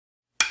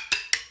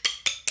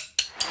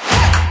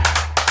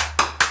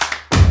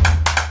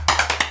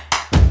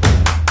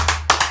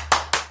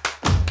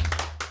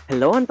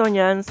Hello,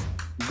 Antonians!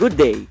 Good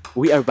day!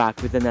 We are back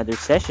with another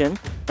session,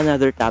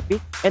 another topic,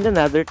 and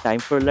another time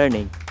for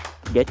learning.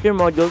 Get your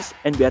modules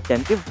and be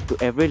attentive to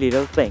every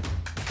little thing.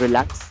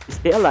 Relax,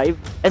 stay alive,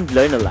 and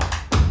learn a lot.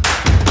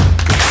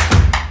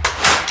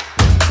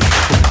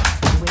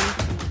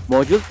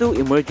 Module 2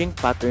 Emerging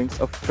Patterns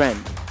of Trend.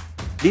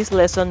 This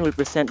lesson will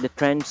present the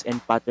trends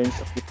and patterns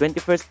of the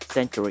 21st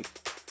century.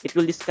 It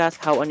will discuss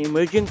how an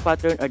emerging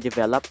pattern are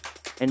developed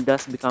and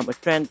thus become a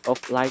trend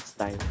of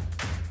lifestyle.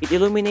 It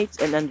illuminates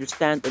and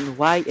understands on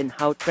why and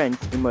how trends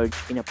emerge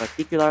in a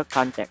particular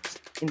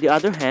context. On the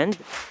other hand,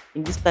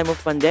 in this time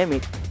of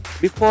pandemic,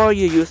 before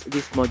you use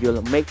this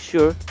module, make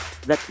sure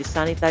that you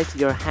sanitize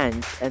your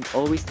hands and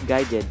always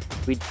guided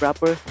with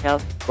proper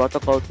health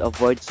protocol to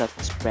avoid such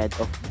spread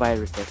of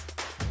viruses.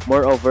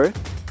 Moreover,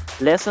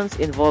 lessons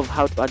involve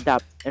how to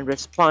adapt and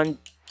respond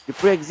to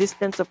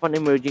pre-existence of an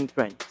emerging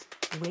trend.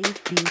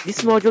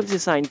 This module is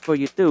designed for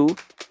you to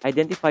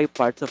identify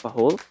parts of a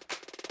whole,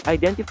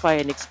 identify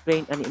and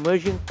explain an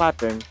emerging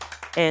pattern,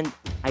 and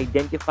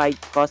identify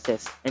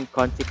causes and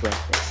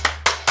consequences.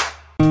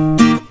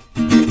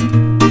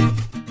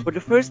 For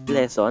the first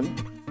lesson,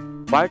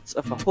 parts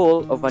of a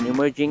whole of an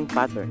emerging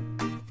pattern.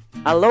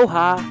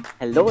 Aloha!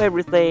 Hello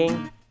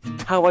everything!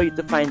 How are you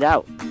to find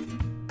out?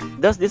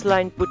 Does this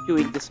line put you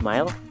into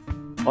smile?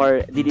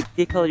 Or did it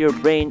tickle your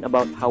brain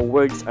about how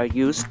words are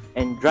used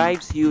and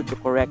drives you to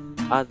correct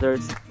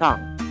others'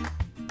 tongue?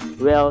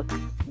 Well,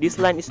 this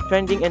line is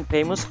trending and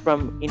famous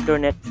from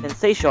internet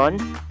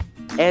sensation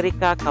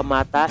Erika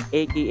Kamata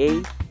aka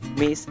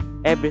Miss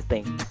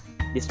Everything.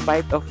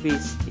 Despite of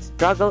his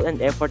struggle and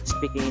effort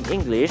speaking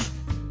in English,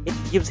 it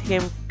gives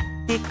him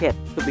ticket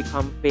to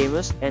become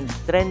famous and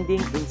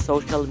trending in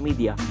social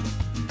media.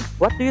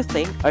 What do you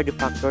think are the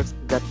factors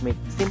that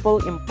make simple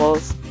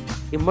impulse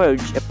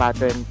emerge a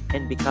pattern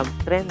and become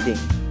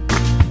trending?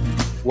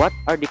 What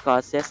are the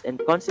causes and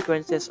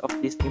consequences of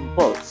this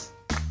impulse?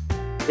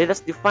 Let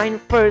us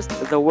define first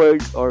the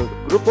words or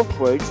group of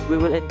words we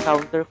will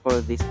encounter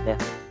for this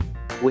lesson.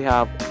 We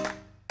have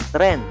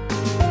trend.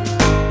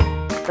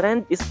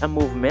 Trend is a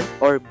movement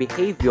or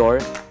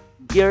behavior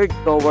geared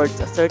towards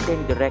a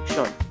certain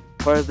direction.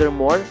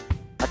 Furthermore,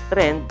 a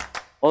trend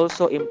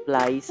also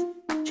implies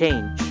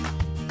change.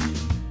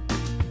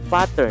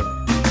 Pattern.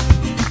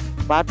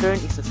 Pattern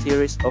is a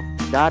series of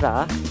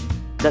data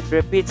that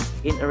repeats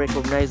in a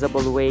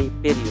recognizable way,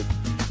 period.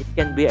 It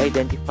can be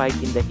identified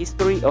in the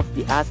history of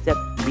the asset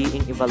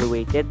being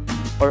evaluated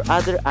or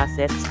other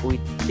assets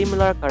with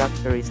similar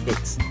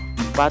characteristics.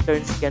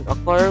 Patterns can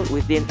occur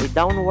within a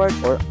downward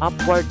or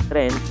upward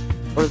trend,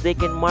 or they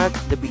can mark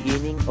the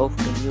beginning of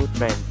a new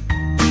trend.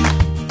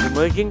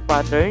 Emerging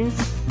patterns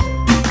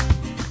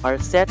are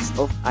sets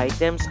of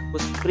items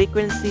whose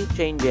frequency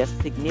changes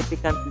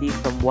significantly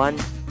from one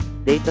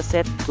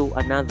dataset to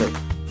another.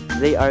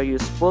 They are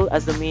useful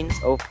as a means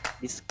of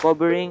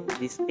discovering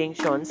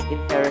distinctions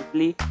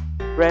inherently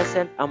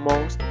present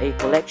amongst a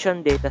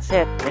collection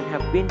dataset and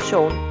have been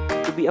shown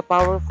to be a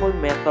powerful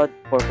method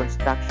for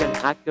construction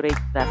accurate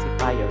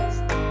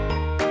classifiers.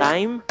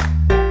 Time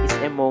is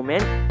a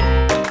moment,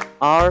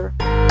 hour,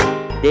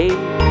 day,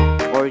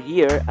 or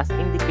year as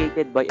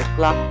indicated by a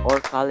clock or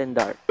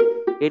calendar.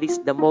 It is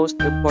the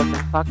most important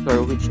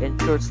factor which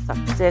ensures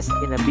success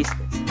in a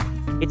business.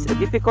 It's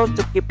difficult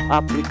to keep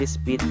up with the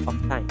speed of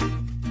time.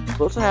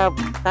 We also have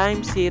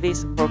time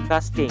series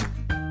forecasting.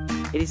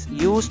 It is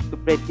used to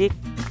predict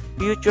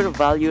future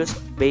values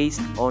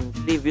based on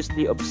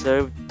previously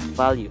observed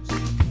values.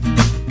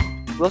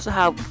 We also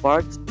have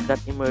parts that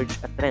emerge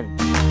a trend.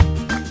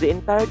 The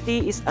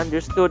entirety is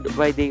understood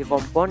by the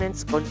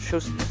component's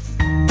consciousness.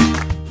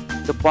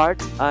 The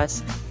parts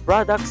as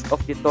products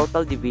of the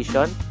total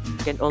division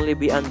can only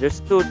be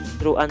understood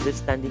through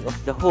understanding of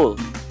the whole.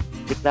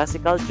 The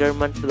classical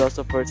German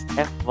philosophers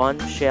F. von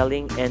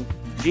Schelling and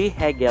G.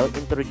 Hegel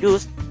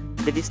introduced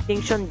the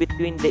distinction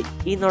between the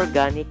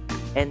inorganic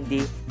and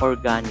the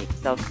organic,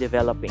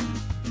 self-developing.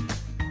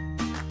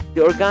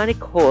 The organic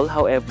whole,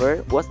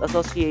 however, was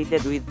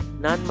associated with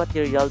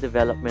non-material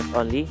development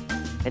only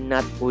and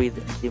not with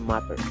the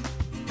matter.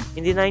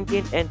 In the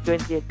 19th and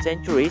 20th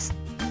centuries,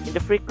 in the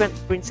frequent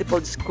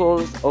principled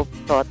schools of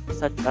thought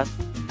such as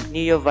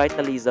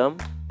neo-vitalism,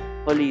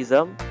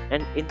 holism,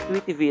 and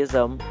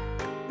intuitivism,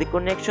 the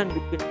connection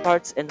between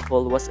parts and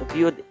whole was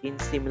viewed in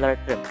similar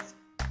terms.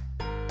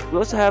 We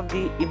also have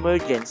the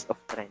emergence of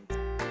trends.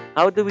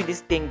 How do we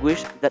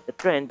distinguish that a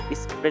trend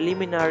is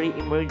preliminary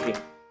emerging?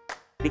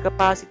 The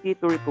capacity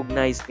to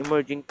recognize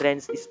emerging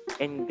trends is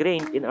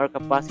ingrained in our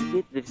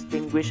capacity to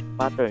distinguish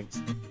patterns.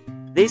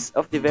 This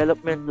of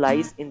development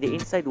lies in the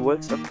inside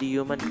works of the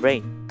human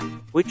brain,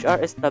 which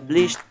are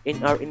established in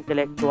our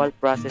intellectual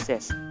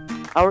processes.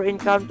 Our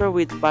encounter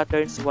with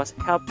patterns was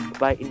helped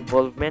by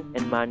involvement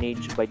and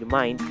managed by the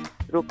mind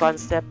through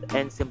concept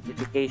and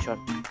simplification.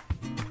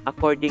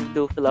 According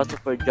to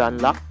philosopher John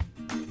Locke,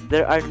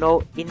 there are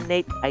no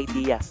innate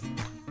ideas.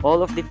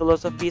 All of the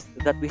philosophies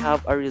that we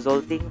have are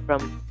resulting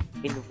from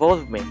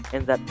involvement,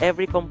 and that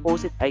every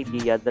composite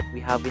idea that we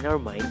have in our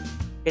mind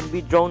can be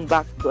drawn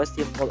back to a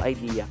simple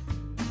idea.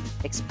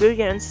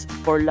 Experience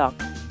for luck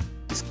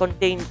is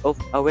contained of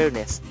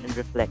awareness and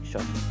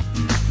reflection.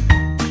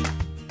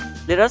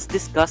 Let us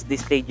discuss the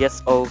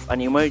stages of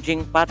an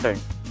emerging pattern.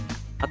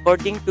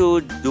 According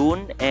to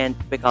Dunn and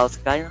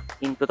Pekalska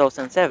in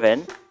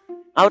 2007,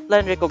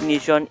 outline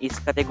recognition is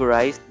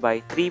categorized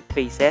by three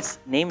phases,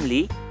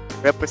 namely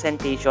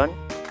representation,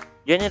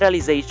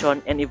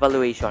 generalization, and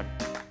evaluation.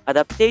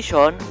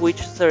 Adaptation,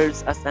 which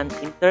serves as an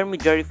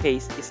intermediary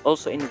phase, is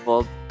also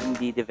involved in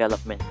the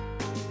development.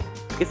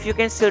 If you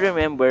can still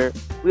remember,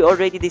 we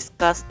already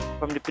discussed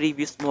from the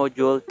previous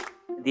module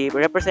the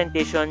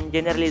representation,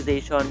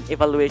 generalization,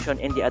 evaluation,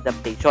 and the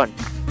adaptation.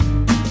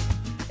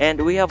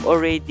 And we have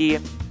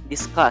already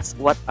discussed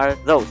what are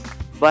those.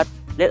 But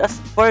let us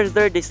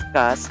further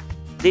discuss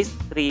these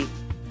three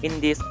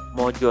in this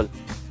module.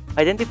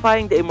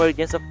 Identifying the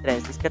emergence of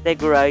trends is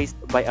categorized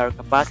by our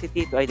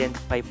capacity to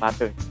identify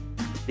patterns.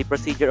 The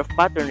procedure of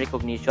pattern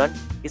recognition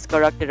is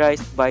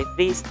characterized by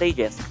three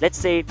stages. Let's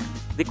say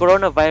the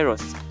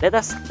coronavirus. Let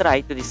us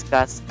try to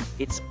discuss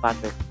its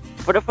pattern.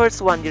 For the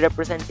first one, the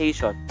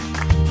representation.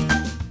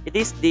 It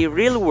is the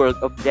real-world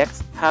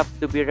objects have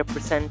to be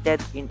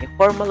represented in a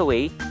formal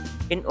way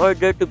in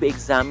order to be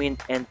examined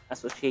and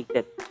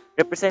associated.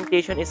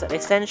 Representation is an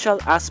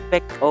essential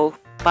aspect of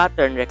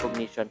pattern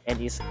recognition and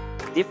is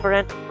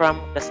different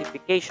from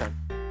classification.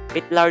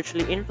 It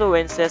largely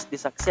influences the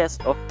success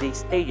of the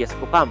stages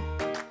to come.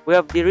 We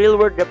have the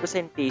real-world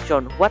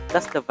representation. What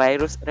does the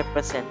virus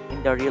represent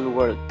in the real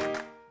world?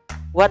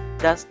 What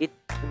does it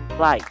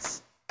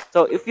implies?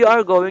 So, if you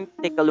are going to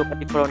take a look at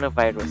the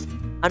coronavirus,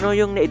 ano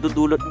yung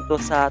naidudulot nito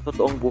sa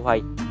totoong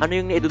buhay? Ano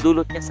yung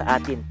naidudulot niya sa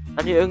atin?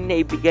 Ano yung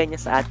naibigay niya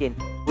sa atin?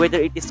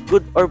 Whether it is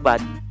good or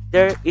bad,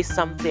 there is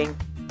something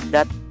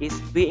that is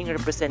being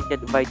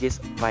represented by this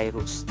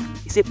virus.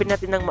 Isipin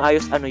natin ng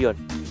maayos ano yon.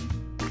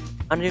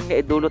 Ano yung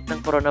naidulot ng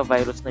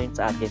coronavirus na yun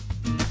sa atin?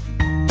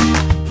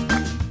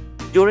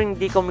 During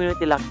the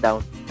community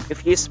lockdown,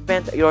 if you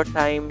spend your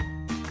time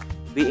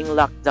being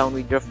locked down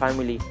with your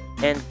family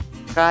and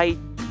tried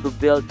to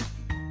build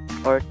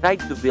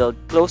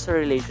closer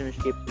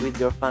relationships with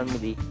your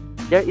family,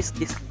 there is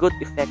this good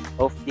effect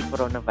of the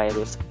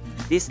coronavirus.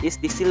 This is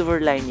the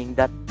silver lining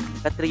that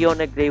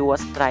Catriona Gray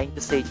was trying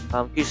to say,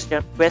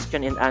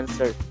 question and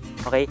answer.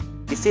 Okay?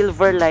 The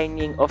silver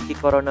lining of the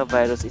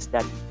coronavirus is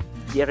that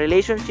the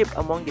relationship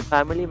among the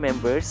family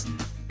members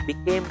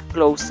became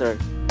closer.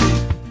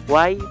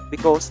 Why?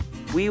 Because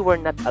we were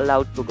not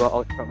allowed to go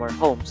out from our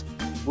homes.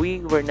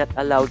 We were not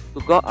allowed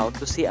to go out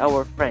to see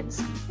our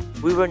friends.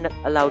 We were not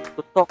allowed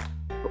to talk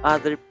to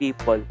other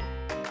people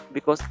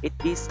because it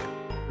is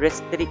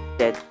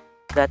restricted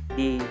that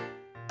the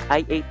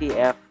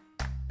IATF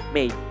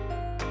made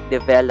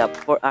develop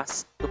for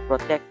us to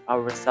protect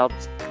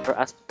ourselves, for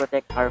us to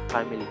protect our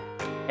family.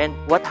 And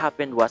what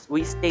happened was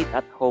we stayed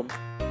at home.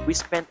 We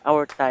spent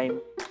our time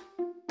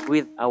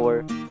with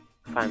our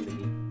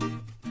family.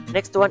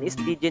 Next one is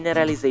the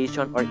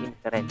generalization or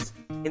inference.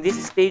 In this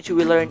stage,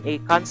 we learn a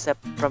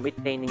concept from a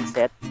training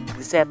set,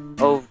 the set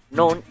of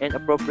known and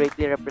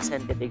appropriately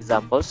represented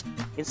examples,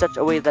 in such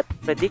a way that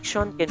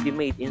prediction can be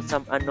made in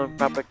some unknown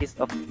properties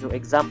of new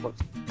examples.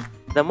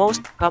 The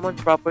most common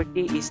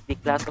property is the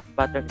class of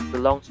pattern it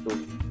belongs to,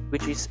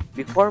 which is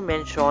before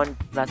mentioned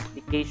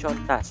classification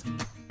task.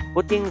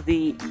 Putting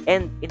the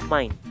end in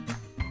mind.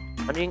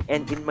 Ano yung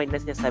end in mind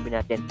na sinasabi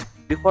natin?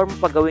 Before mo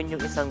pagawin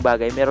yung isang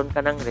bagay, meron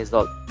ka ng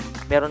result.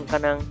 Meron ka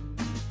ng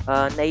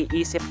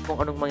naiisip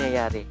kung anong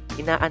mangyayari.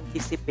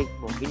 Ina-anticipate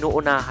mo,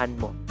 inuunahan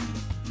mo.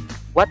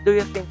 What do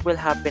you think will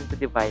happen to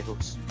the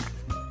virus?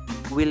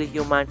 Will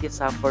humanity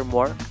suffer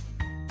more?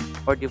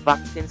 Or the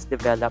vaccines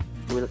developed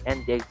will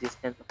end the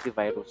existence of the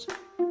virus?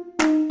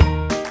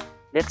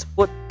 Let's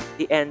put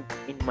the end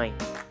in mind.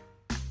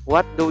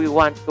 What do we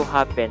want to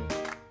happen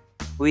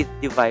with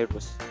the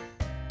virus?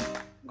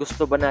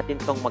 Gusto ba natin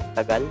itong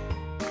magtagal?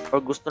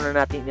 Or gusto na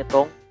natin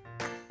itong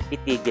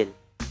itigil?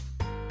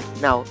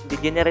 Now, the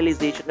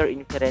generalization or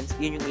inference,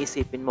 yun yung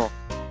isipin mo.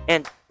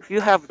 And if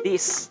you have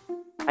this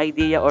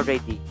idea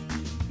already,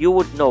 you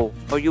would know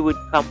or you would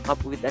come up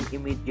with an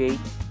immediate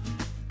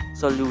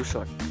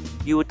solution.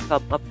 You would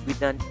come up with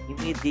an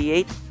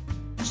immediate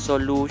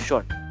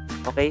solution.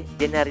 Okay?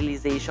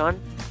 Generalization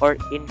or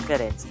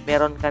inference.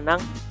 Meron ka ng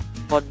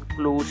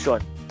conclusion.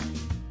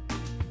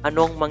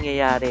 Anong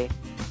mangyayari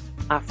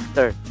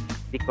after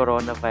the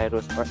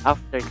coronavirus or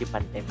after the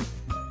pandemic?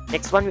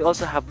 Next one, we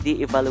also have the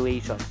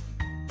evaluation.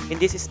 In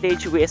this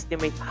stage, we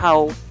estimate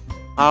how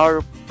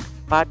our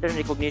pattern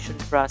recognition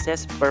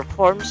process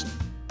performs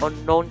on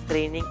known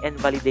training and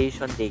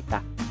validation data.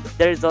 If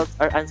the results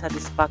are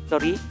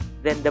unsatisfactory,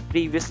 then the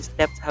previous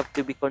steps have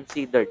to be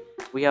considered.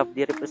 We have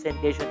the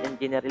representation and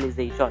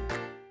generalization.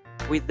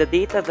 With the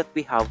data that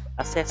we have,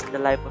 assess the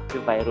life of the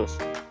virus.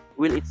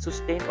 Will it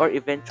sustain or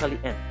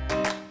eventually end?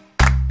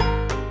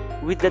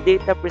 With the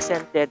data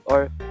presented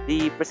or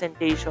the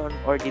presentation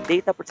or the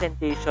data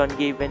presentation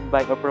given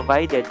by or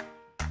provided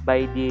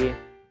by the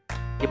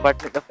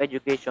Department of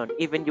Education,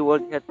 even the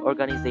World Health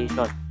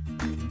Organization,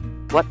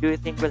 what do you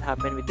think will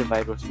happen with the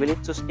virus? Will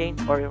it sustain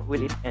or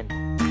will it end?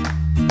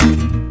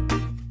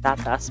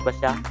 tataas ba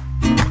siya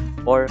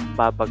or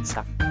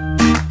babagsak.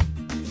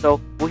 So,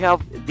 we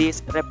have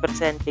this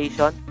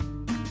representation,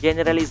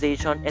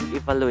 generalization, and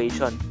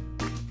evaluation.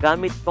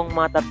 Gamit kong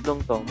mga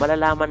tatlong to,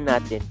 malalaman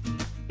natin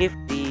if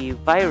the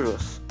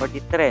virus or the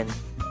trend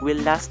will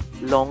last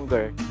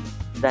longer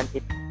than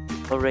it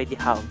already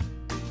have,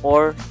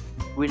 or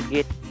will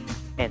it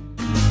end.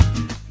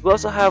 We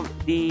also have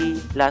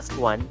the last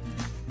one,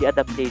 the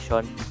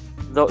adaptation,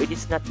 though it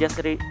is not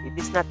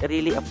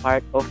really a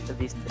part of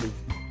these three,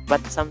 but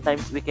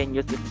sometimes we can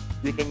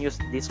use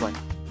this one.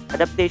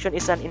 Adaptation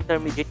is an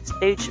intermediate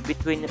stage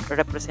between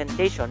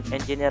representation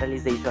and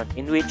generalization,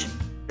 in which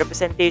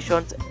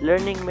representations,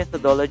 learning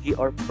methodology,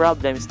 or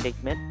problem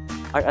statement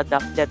are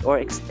adapted or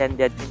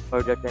extended in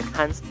order to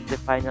enhance the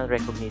final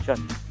recognition.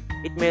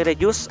 It may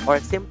reduce or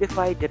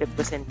simplify the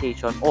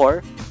representation,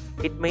 or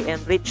it may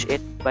enrich it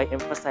by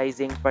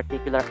emphasizing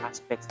particular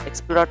aspects.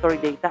 Exploratory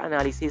data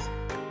analysis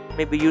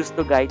may be used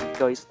to guide the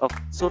choice of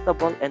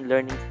suitable and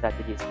learning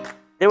strategies.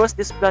 There was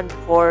this plan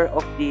before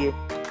of the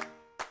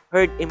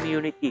herd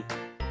immunity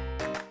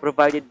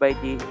provided by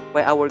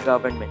our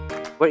government,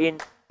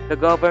 wherein the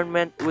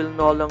government will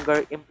no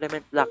longer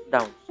implement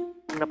lockdowns.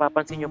 Kung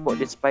napapansin nyo po,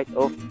 despite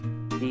of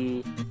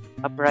the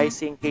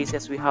uprising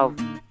cases we have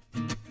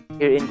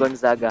here in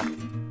Gonzaga,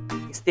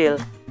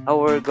 still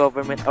our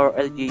government, our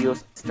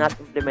LGUs, is not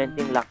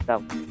implementing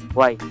lockdown.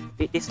 Why?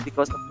 It is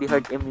because of the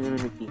herd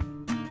immunity.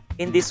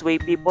 In this way,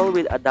 people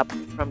will adapt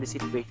from the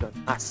situation,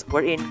 as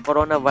wherein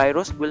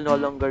coronavirus will no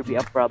longer be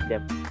a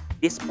problem.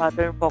 This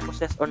pattern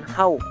focuses on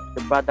how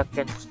the product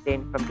can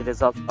sustain from the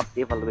result of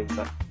the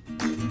evaluation.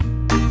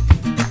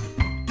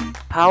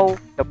 How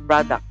the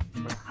product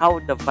or how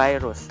the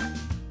virus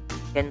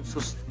can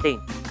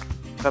sustain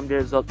from the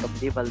result of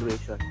the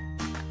evaluation.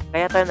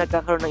 Kaya tayo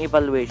nagkakaroon ng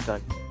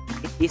evaluation,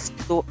 it is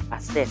to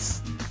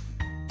assess.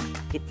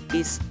 It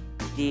is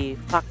the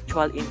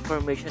factual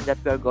information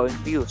that we are going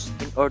to use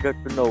in order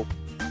to know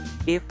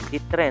if the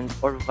trend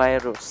or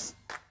virus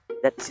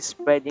that is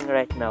spreading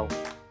right now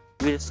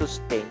will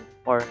sustain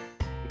or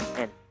it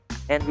end.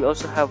 And we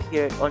also have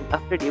here on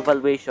after the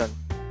evaluation,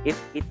 if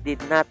it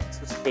did not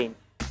sustain,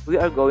 we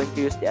are going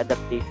to use the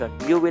adaptation.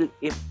 You will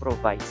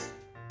improvise.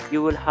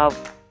 You will have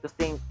to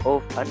think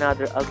of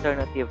another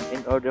alternative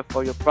in order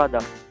for your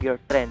product, your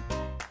trend,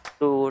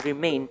 to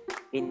remain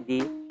in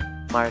the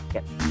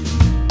market.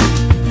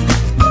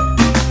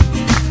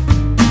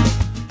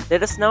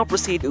 Let us now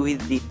proceed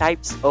with the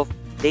types of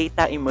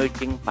data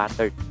emerging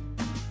pattern.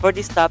 For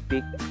this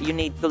topic, you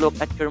need to look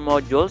at your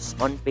modules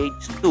on page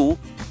 2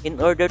 in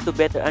order to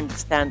better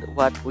understand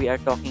what we are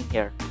talking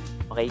here.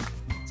 Okay?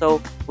 So,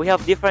 we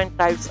have different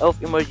types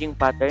of emerging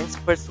patterns.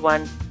 First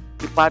one,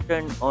 the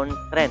pattern on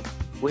trend.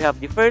 We have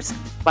the first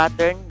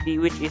pattern,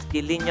 which is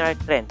the linear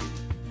trend.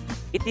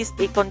 It is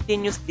a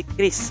continuous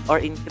decrease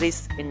or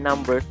increase in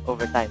numbers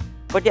over time.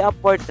 For the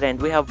upward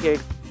trend, we have here,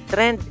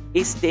 trend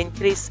is the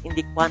increase in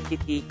the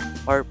quantity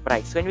or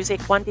price. When we say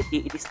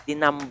quantity, it is the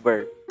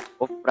number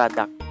of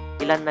product.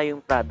 Ilan na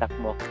yung product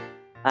mo.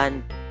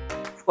 And,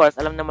 of course,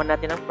 alam naman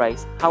natin ang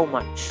price, how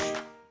much,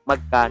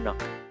 magkano.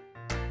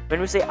 When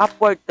we say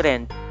upward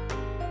trend,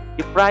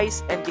 the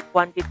price and the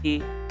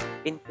quantity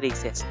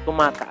increases,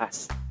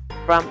 tumataas.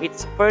 From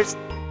its first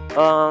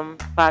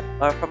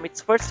from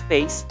its first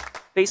phase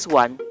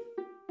 1,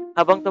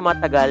 habang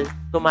tumatagal,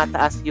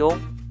 tumataas yung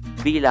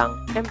bilang.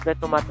 Siyempre,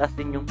 tumataas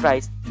din yung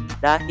price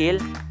dahil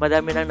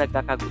madami nang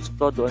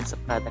nagkakagusto doon sa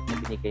product na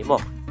binigay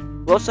mo.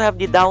 We also have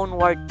the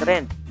downward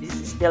trend. This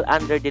is still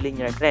under the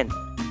linear trend.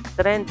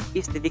 Trend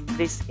is the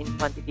decrease in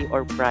quantity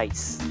or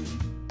price.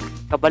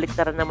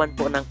 Kabaliktaran naman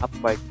po ng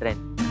upward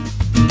trend.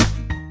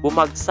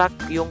 Bumagsak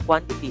yung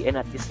quantity and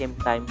at the same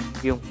time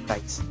yung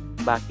price.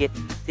 Bakit?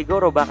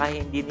 Siguro baka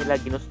hindi nila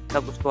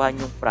nagustuhan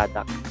yung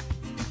product.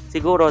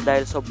 Siguro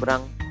dahil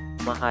sobrang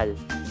mahal.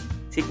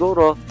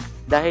 Siguro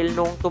dahil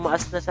nung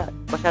tumaas na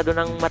masyado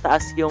nang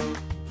mataas yung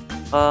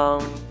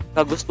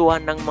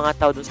kagustuhan ng mga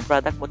tao doon sa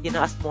product mo,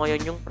 tinaas mo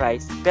ngayon yung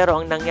price,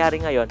 pero ang nangyari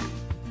ngayon,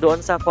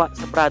 doon sa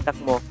product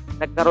mo,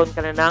 nagkaroon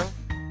ka na ng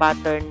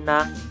pattern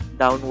na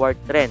downward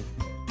trend.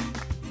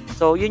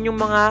 So, yun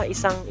yung mga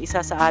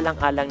isa sa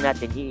alang-alang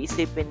natin.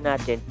 Iisipin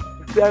natin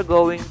if we are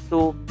going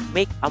to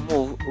make a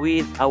move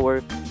with our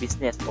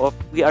business, or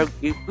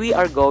if we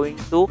are going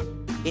to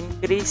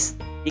increase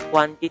the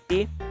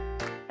quantity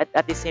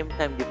at the same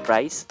time the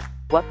price,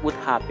 what would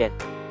happen?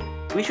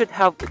 We should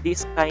have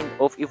this kind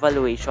of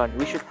evaluation.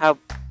 We should have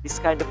this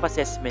kind of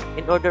assessment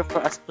in order for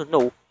us to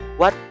know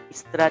what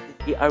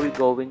strategy are we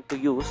going to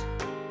use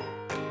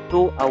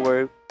to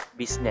our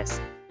business.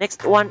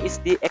 Next one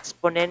is the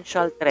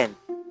exponential trend.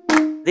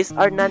 These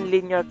are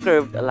non-linear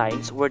curved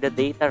lines where the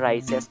data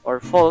rises or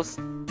falls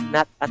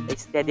not at a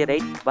steady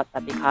rate but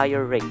at a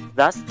higher rate.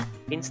 Thus,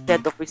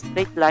 instead of a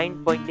straight line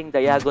pointing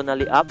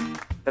diagonally up,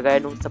 kagaya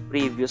nung sa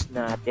previous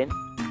natin,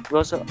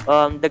 also,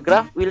 the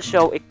graph will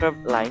show a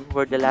curved line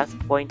where the last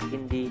point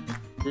in the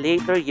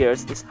later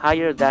years is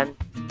higher than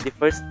the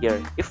first year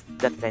if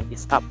the trend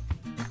is up.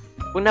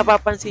 Kung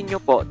napapansin nyo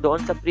po, doon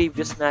sa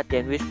previous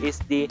natin, which is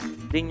the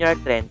linear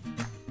trend,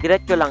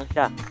 diretso lang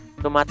siya.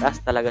 tumataas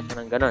talaga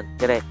siya ng ganon.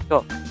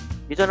 Diretso.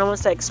 Dito naman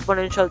sa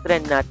exponential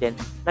trend natin,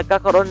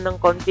 nagkakaroon ng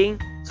konting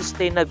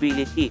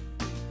sustainability.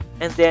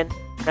 And then,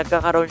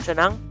 nagkakaroon siya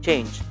ng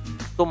change.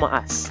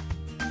 Tumaas.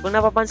 Kung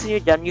napapansin nyo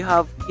dyan, you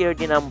have here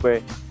the number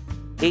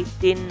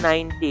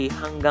 1890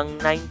 hanggang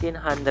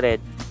 1900.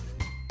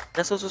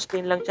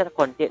 Nasusustain lang siya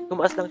konti.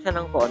 Tumaas lang siya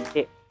ng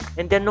konti.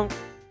 And then, nung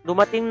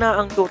dumating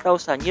na ang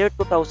 2000, year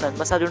 2000,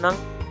 masyado nang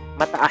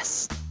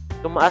mataas.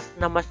 Tumaas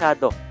na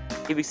masyado.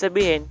 Ibig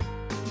sabihin,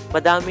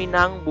 madami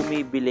nang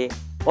bumibili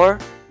or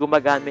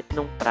gumagamit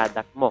ng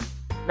product mo.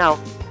 Now,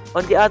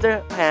 on the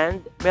other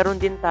hand, meron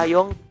din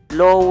tayong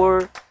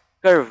lower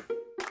curve.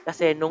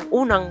 Kasi nung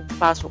unang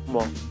pasok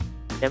mo,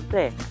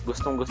 siyempre,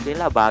 gustong-gusto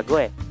nila bago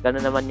eh.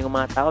 Ganun naman yung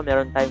mga tao,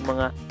 meron tayong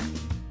mga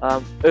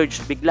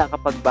urge bigla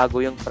kapag bago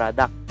yung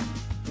product.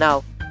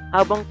 Now,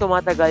 habang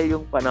tumatagal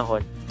yung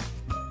panahon,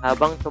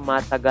 habang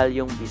tumatagal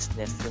yung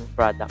business, yung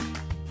product,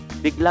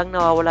 biglang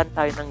nawawalan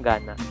tayo ng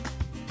gana.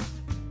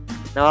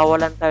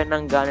 Nawawalan tayo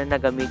ng gana na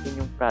gamitin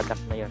yung product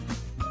na yon.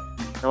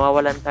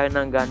 Nawawalan tayo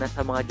ng gana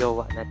sa mga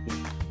jowa natin.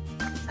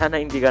 Sana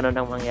hindi ganun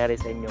ang mangyari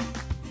sa inyo.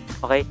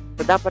 Okay?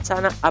 So, dapat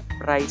sana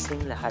uprising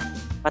lahat.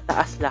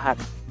 Pataas lahat.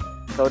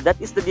 So, that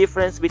is the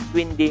difference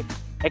between the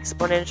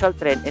exponential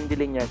trend and the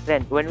linear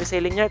trend. When we say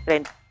linear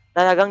trend,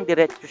 talagang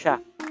diretso siya.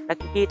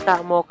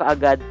 Nakikita mo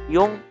kaagad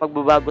yung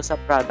pagbabago sa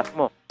product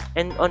mo.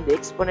 And on the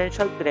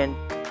exponential trend,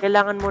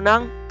 kailangan mo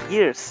ng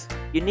years.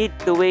 You need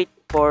to wait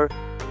for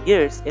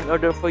years in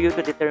order for you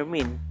to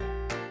determine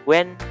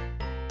when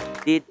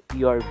did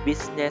your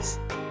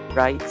business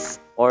rise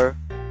or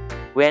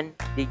when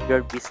did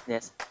your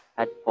business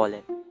had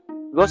fallen.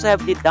 We also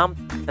have the dump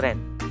trend.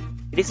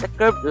 It is a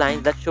curved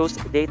line that shows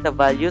data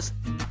values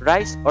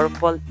rise or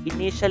fall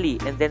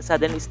initially and then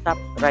suddenly stop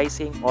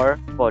rising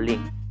or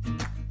falling.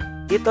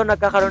 Dito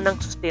nagkakaroon ng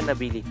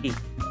sustainability.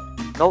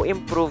 No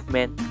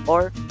improvement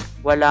or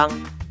walang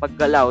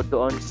paggalaw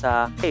doon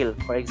sa sale,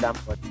 for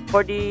example.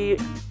 For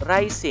the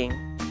rising,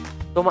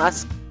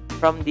 tumaas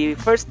from the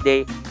first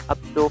day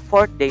up to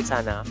 4th day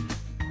sana,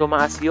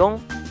 tumaas yung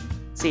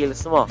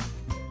sales mo.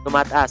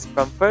 Tumataas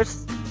from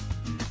first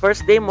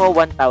day mo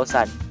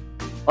 1,000.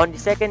 On the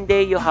second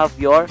day, you have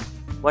your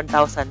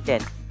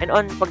 1,010. And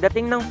on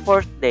pagdating ng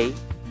 4th day,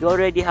 you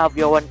already have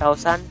your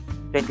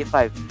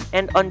 1,025.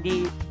 And on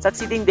the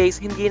succeeding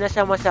days, hindi na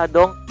siya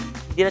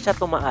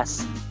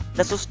tumaas.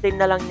 Na-sustain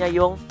na lang niya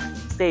yung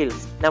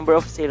sales, number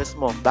of sales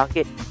mo.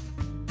 Bakit?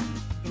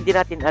 Hindi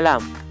natin alam.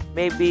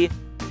 Maybe,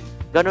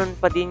 ganun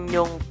pa din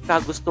yung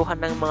kagustuhan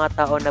ng mga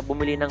tao na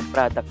bumili ng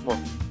product mo.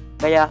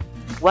 Kaya,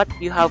 what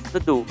you have to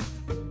do,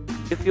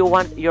 if you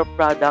want your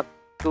product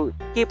to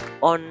keep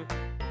on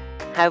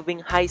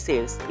having high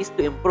sales, is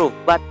to improve.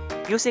 But,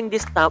 using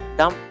this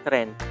dump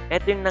trend,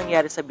 ito yung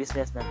nangyari sa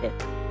business natin.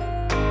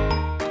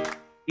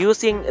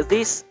 Using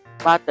these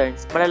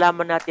patterns,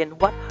 malalaman natin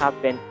what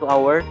happened to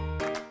our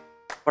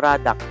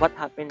product, what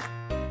happened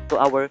to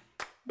our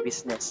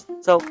business.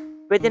 So,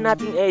 pwede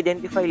nating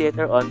i-identify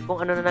later on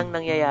kung ano na nang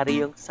nangyayari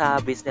yung sa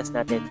business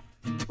natin.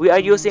 We are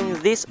using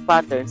these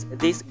patterns,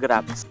 these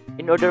graphs,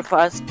 in order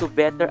for us to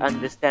better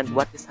understand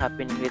what is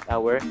happening with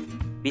our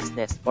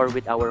business or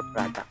with our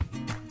product.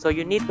 So,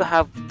 you need to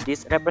have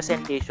these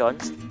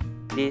representations,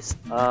 these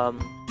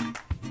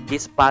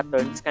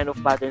patterns, kind of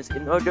patterns,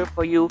 in order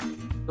for you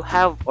to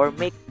have or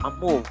make a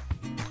move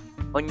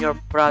on your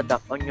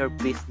product, on your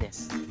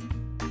business.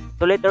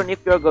 So later on, if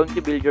you're going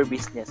to build your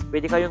business,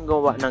 pwede kayong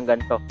gawa ng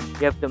ganito.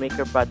 You have to make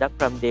your product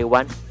from day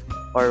 1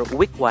 or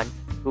week 1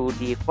 to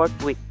the 4th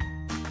week.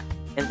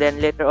 And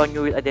then later on,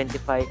 you will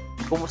identify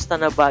kumusta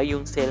na ba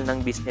yung sale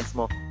ng business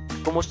mo.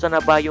 Kumusta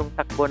na ba yung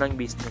takbo ng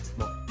business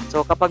mo.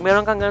 So kapag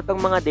meron kang ganitong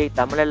mga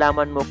data,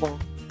 malalaman mo kung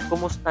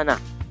kumusta na,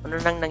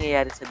 ano nang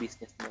nangyayari sa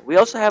business mo. We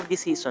also have the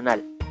seasonal.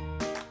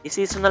 The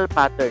seasonal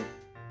pattern.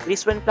 It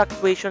is when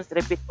fluctuations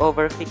repeat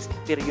over fixed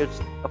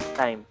periods of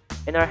time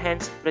and are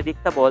hence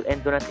predictable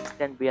and do not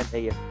extend beyond a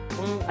year.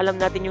 Kung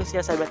alam natin yung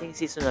sinasabi natin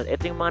seasonal,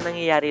 ito yung mga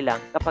nangyayari lang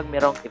kapag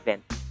merong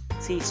event.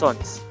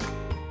 Seasons.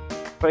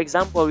 For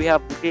example, we have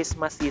the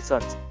Christmas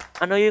seasons.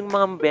 Ano yung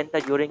mga benta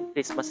during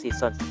Christmas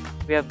seasons?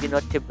 We have the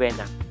Noche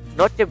Buena.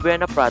 Noche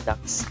Buena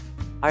products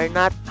are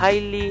not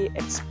highly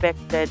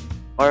expected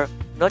or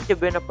Noche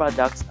Buena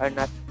products are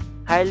not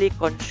highly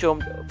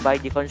consumed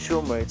by the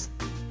consumers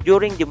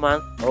during the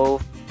month of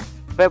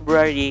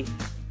February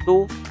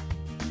to,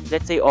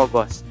 let's say,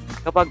 August.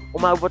 Kapag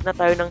umabot na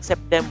tayo ng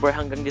September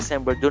hanggang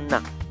December, dun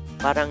na.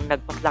 Parang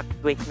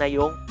nagpa-fluctuate na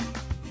yung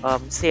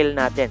sale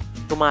natin.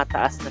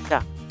 Tumataas na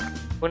siya.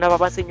 Kung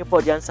napapansin nyo po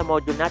dyan sa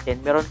module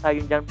natin, meron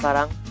tayong dyan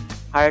parang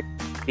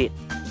heartbeat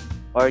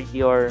or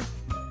your,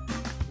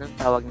 anong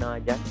tawag na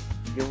nga dyan?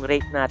 Yung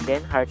rate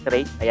natin, heart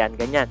rate, ayan,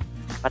 ganyan.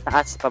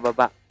 Pataas,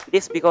 pababa. It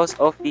is because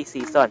of the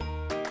season.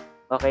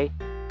 Okay?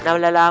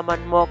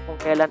 Nalalaman mo kung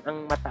kailan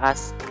ang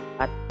mataas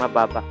at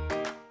mababa.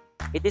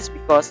 It is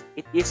because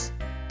it is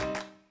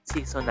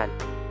seasonal.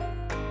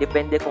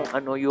 Depende kung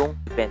ano yung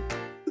event.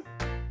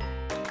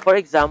 For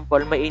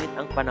example, mainit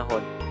ang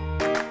panahon.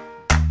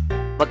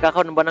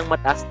 Magkakaroon ba ng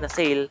mataas na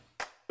sale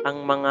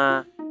ang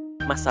mga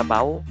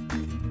masabaw,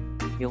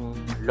 Yung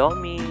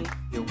Lomi,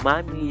 yung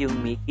Mami, yung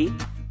Mickey?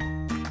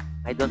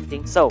 I don't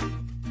think so.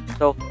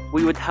 So,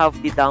 we would have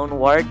the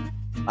downward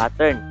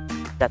pattern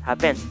that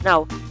happens.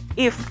 Now,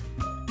 if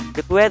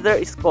the weather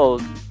is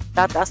cold,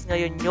 tataas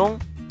ngayon yung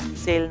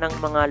sale ng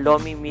mga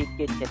Lomi,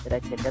 Mickey, etc.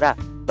 etc.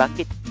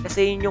 Bakit?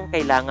 Kasi yun yung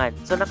kailangan.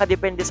 So,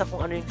 nakadepende sa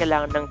kung ano yung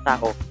kailangan ng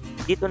tao.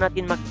 Dito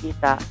natin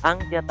makikita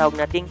ang tinatawag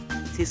nating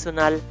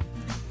seasonal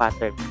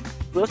pattern.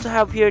 We also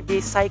have here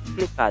the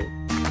cyclical.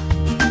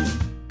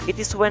 It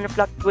is when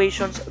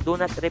fluctuations do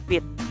not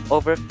repeat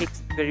over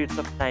fixed periods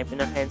of time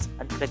and are hence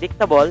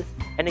unpredictable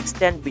and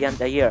extend beyond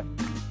a year.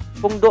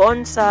 Kung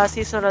doon sa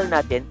seasonal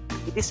natin,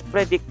 it is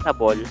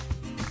predictable,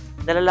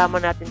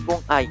 nalalaman natin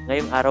kung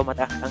ngayong araw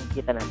mataas ang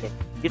kita natin.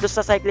 Dito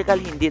sa cyclical,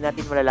 hindi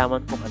natin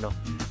malalaman kung ano.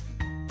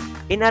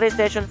 In a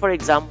recession, for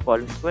example,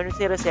 when we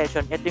say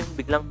recession, ito yung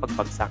biglang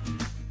pagbagsak.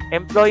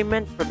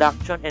 Employment,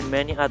 production, and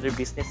many other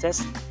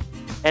businesses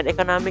and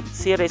economic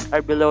series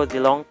are below the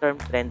long-term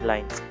trend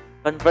lines.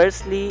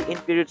 Conversely, in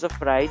periods of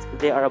rise,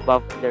 they are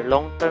above their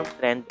long-term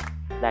trend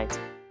lines.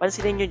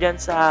 Pansinin nyo dyan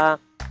sa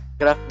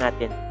graph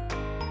natin,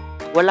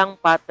 walang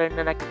pattern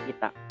na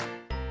nakikita.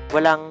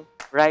 Walang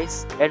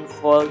rise and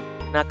fall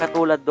na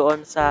katulad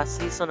doon sa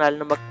seasonal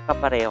na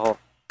magkakapareho.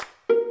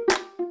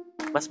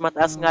 Mas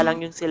mataas nga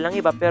lang yung sale ng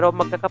iba, pero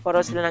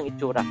magkakapareho sila ng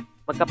itsura.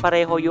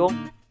 Magkapareho yung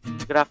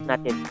graph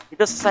natin.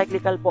 Ito sa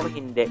cyclical po,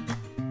 hindi.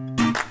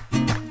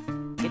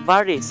 It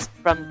varies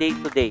from day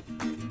to day.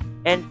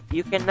 And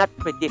you cannot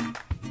predict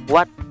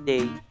what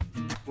day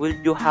will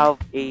you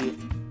have a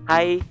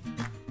high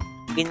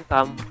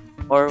income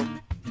or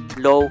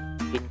low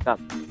income.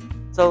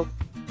 So,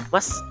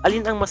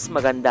 alin ang mas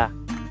maganda?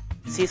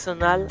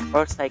 Seasonal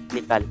or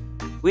cyclical?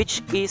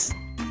 Which is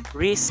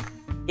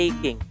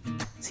risk-taking?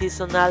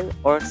 Seasonal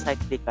or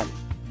cyclical?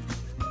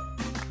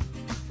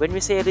 When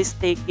we say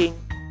risk-taking,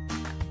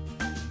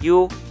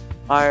 you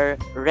are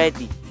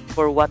ready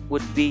for what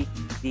would be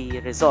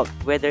the result,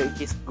 whether it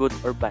is good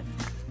or bad.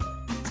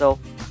 So,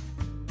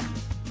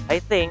 I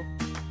think,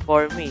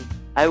 for me,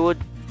 I would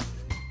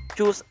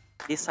choose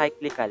the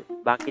cyclical.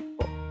 Bakit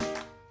po?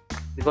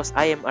 Because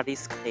I am a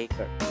risk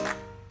taker.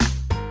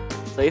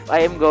 So, if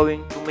I am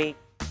going to make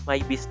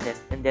my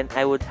business and then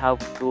I would have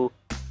to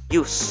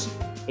use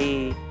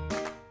a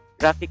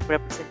graphic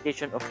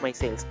representation of my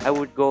sales, I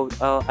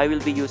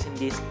will be using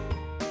this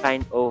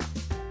kind of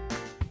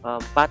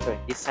pattern,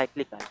 this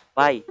cyclical.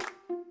 Why?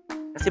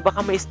 Kasi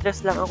baka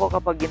ma-stress lang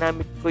ako kapag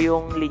ginamit ko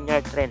yung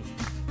linear trend.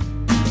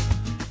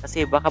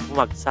 Kasi baka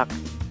bumagsak.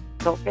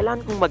 So,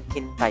 kailangan kong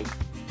maghintay.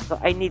 So,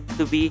 I need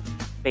to be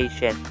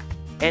patient.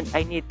 And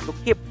I need to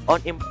keep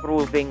on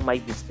improving my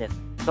business.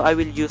 So, I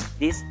will use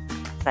this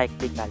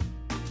cyclical.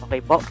 Okay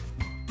po?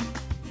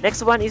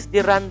 Next one is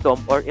the random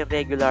or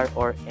irregular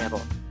or error.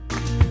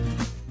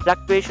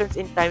 Fluctuations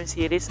in time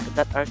series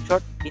that are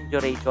short in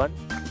duration,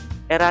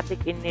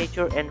 erratic in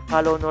nature, and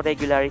follow no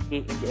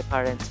regularity in the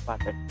occurrence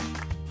pattern.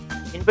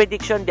 In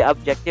prediction, the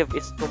objective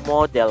is to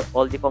model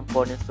all the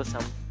components to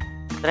some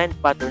trend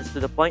patterns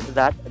to the point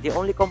that the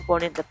only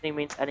component that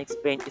remains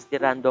unexplained is the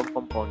random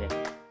component.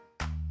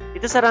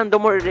 Dito sa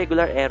random or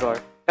irregular error,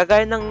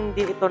 kagaya ng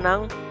din ito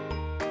ng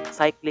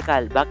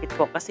cyclical. Bakit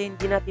po? Kasi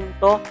hindi natin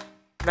to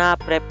na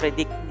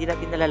pre-predict, hindi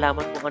natin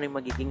nalalaman kung ano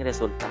yung magiging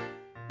resulta.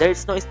 There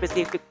is no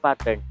specific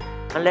pattern.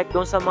 Unlike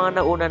doon sa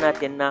mga nauna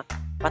natin na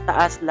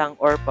pataas lang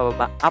or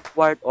pababa,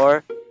 upward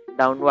or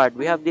downward.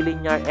 We have the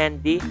linear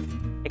and the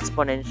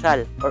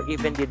exponential or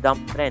even the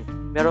dump trend.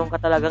 Meron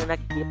ka talagang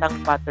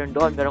nakikitang pattern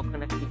doon, meron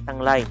ka nakikitang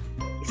line,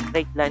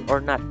 straight line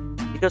or not.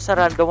 Ito sa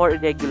random or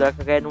irregular,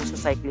 kagaya nung sa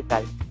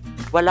cyclical,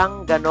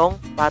 walang ganong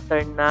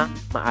pattern na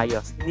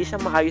maayos. Hindi siya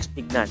maayos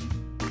tignan.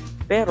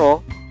 Pero,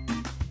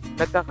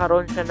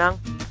 nagkakaroon siya ng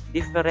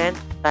different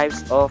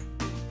types of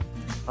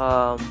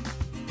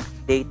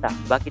data.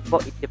 Bakit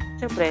po?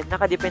 Siyempre,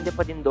 nakadepende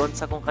pa din doon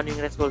sa kung ano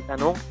yung resulta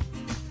nung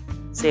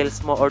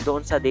sales mo or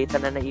doon sa data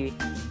na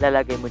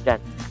nailalagay mo dyan.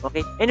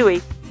 Okay?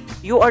 Anyway,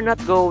 you are not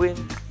going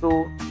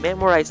to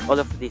memorize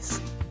all of this.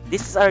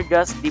 These are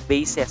just the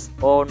basis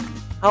on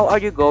how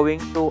are you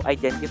going to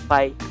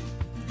identify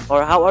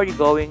or how are you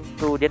going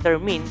to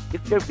determine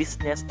if your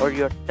business or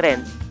your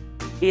trend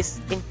is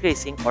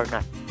increasing or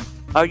not.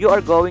 Or you are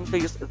going to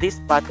use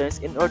these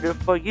patterns in order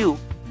for you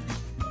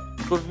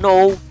to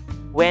know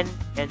when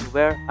and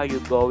where are you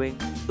going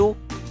to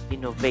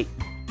innovate.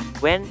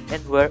 When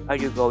and where are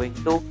you going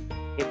to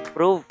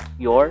improve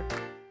your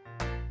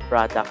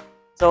product.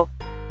 So,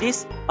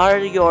 these are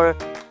your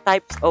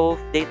types of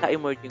data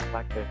emerging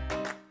pattern.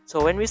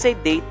 So, when we say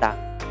data,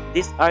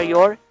 these are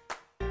your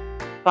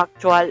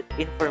factual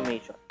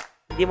information.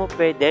 Hindi mo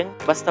pwedeng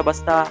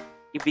basta-basta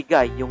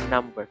ibigay yung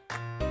number.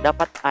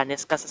 Dapat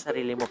honest ka sa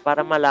sarili mo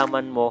para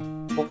malaman mo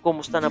kung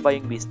kumusta na ba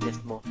yung business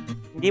mo.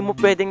 Hindi mo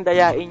pwedeng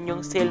dayain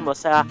yung sale mo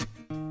sa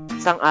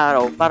isang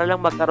araw para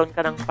lang magkaroon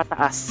ka ng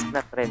pataas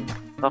na trend.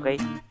 Okay?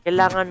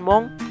 Kailangan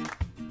mong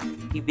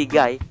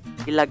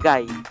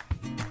ilagay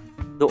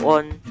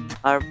doon,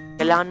 or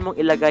kailangan mong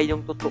ilagay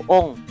yung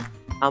totoong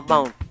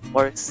amount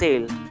or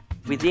sale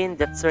within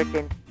that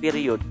certain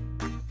period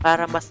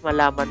para mas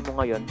malaman mo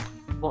ngayon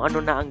kung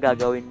ano na ang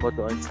gagawin mo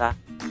doon sa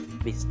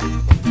business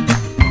mo.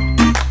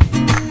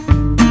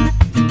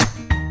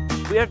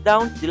 We are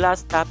down to the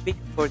last topic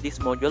for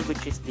this module,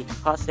 which is the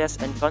causes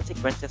and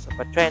consequences of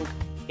a trend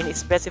in a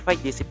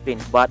specified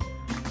discipline. But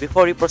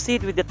before we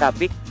proceed with the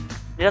topic,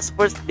 let us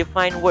first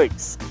define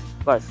words.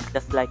 Of course,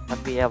 just like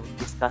what we have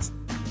discussed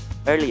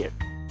earlier.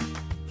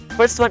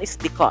 First one is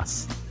the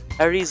cause,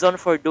 a reason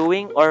for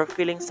doing or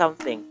feeling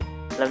something.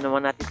 Alam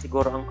naman natin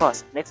siguro ang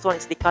cause. Next one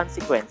is the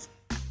consequence.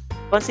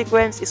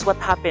 Consequence is what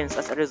happens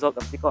as a result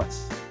of the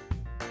cause.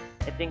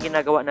 Ito yung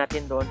ginagawa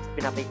natin doon sa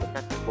pinapikot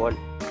natin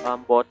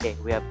bote.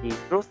 We have the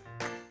truth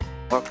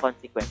or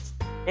consequence.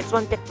 Next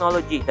one,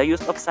 technology, the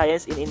use of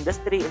science in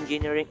industry,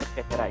 engineering,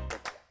 etc.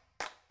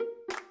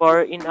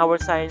 For in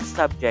our science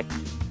subject,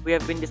 we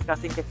have been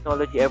discussing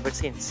technology ever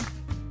since.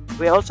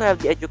 We also have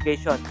the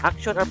education,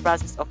 action or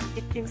process of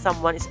teaching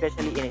someone,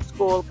 especially in a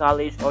school,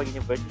 college, or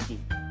university.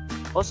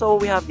 Also,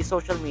 we have the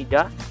social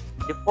media,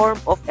 the form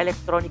of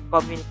electronic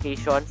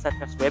communication such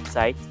as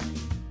websites,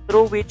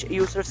 through which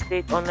users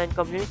create online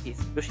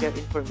communities to share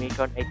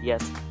information,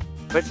 ideas,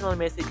 personal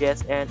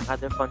messages, and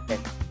other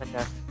content such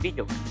as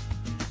videos.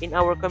 In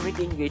our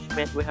community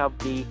engagement, we have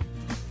the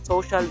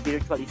social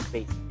virtual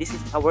space. This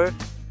is our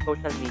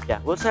social media.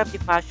 We also have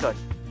the fashion,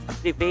 a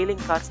prevailing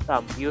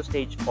custom,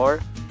 usage, or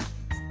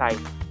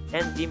style,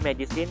 and the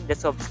medicine, the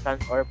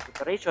substance or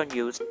preparation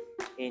used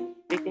in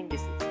treating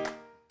disease.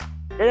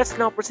 Let us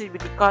now proceed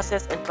with the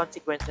causes and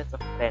consequences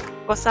of trend.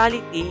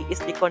 Causality is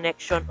the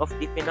connection of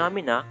the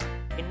phenomena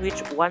in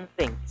which one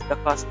thing is the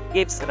cause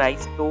gives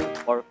rise to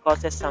or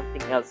causes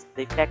something else,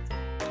 the effect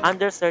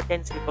under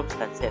certain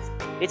circumstances.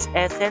 Its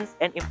essence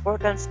and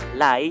importance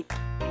lie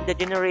in the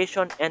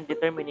generation and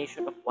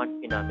determination of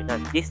one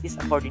phenomenon. This is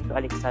according to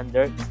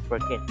Alexander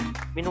Spurkin.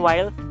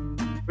 Meanwhile,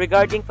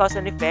 regarding cause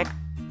and effect,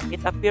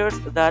 it appears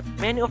that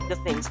many of the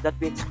things that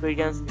we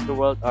experience in the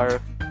world are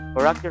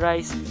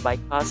characterized by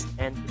cause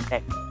and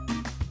effect.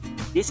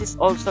 This is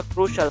also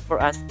crucial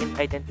for us in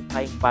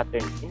identifying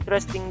patterns.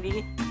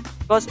 Interestingly,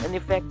 cause and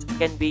effect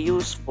can be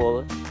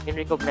useful in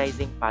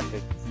recognizing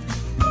patterns.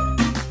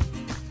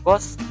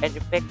 Cause and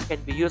effect can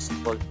be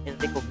useful in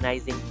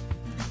recognizing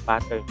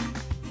patterns.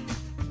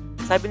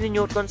 Sabi ni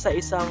Newton sa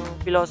isang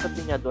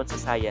philosophy niya doon sa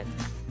science,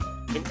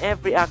 in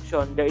every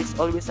action, there is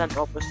always an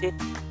opposite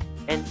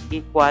and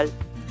equal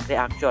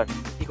reaction.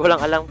 Hindi ko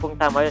lang alam kung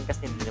tama yun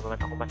kasi hindi naman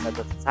ako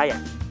masyado sa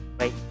science.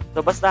 Okay? So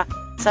basta,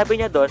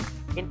 sabi niya doon,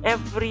 in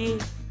every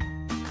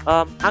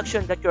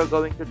action that you're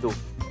going to do,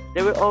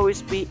 there will always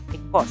be a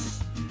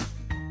cause,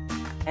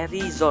 a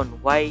reason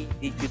why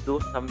did you do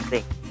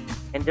something,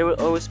 and there will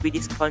always be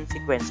this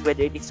consequence,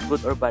 whether it is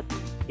good or bad.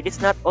 It is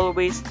not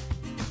always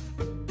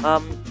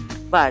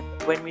bad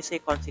when we say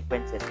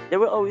consequences. There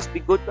will always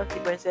be good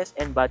consequences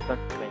and bad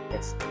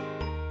consequences.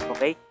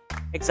 Okay?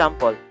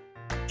 Example,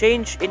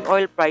 change in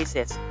oil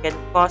prices can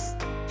cause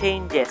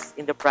changes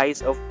in the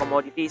price of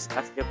commodities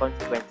as their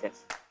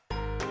consequences.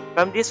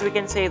 From this, we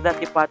can say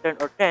that the pattern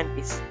or trend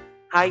is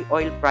high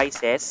oil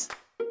prices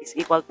is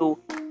equal to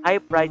high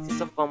prices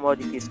of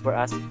commodities,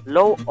 whereas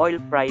low oil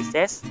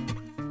prices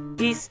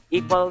is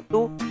equal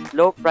to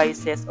low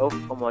prices of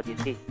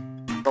commodities.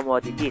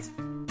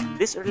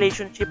 This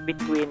relationship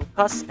between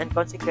cause and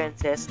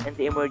consequences and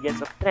the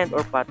emergence of trend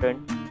or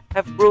pattern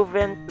have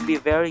proven to be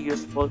very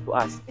useful to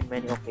us in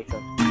many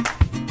occasions.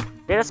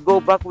 Let us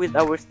go back with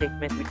our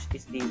statement, which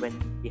is when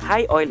the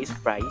high oil is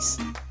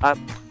priced.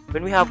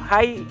 When we have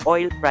high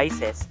oil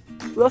prices,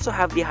 we also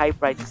have the high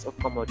prices of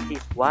commodities.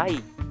 Why?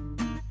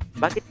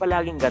 Bakit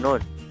palaging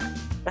ganon?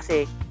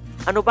 Kasi,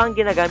 ano bang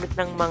ginagamit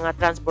ng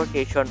mga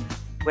transportation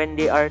when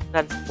they are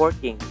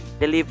transporting,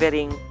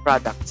 delivering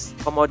products,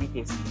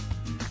 commodities?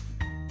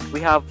 We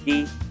have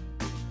the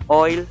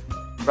oil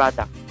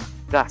product,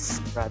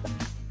 gas product,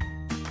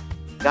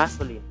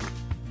 gasoline.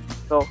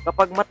 So,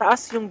 kapag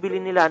mataas yung bili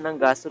nila ng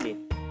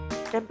gasoline,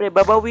 siyempre,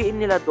 babawiin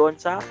nila doon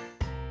sa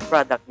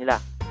product nila.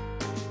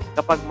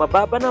 Kapag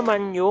mababa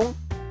naman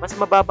mas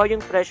mababa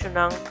yung presyo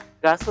ng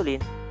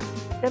gasoline,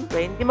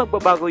 siyempre, hindi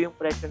magbabago yung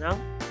presyo ng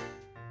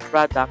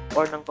product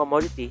or ng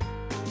commodity.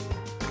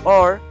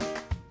 Or,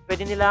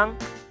 pwede nilang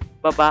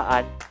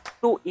babaan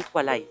to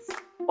equalize.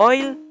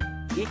 Oil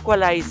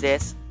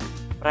equalizes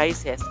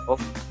prices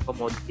of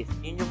commodities.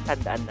 Yun yung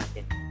tandaan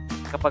natin.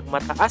 Kapag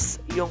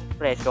mataas yung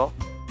presyo,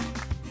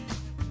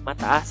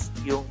 mataas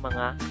yung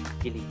mga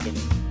bilihin.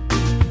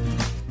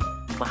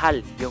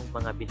 Mahal yung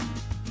mga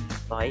bilihin.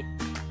 Okay?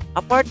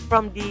 Apart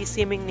from the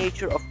seeming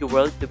nature of the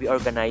world to be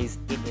organized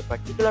in a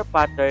particular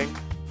pattern,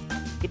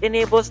 it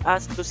enables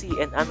us to see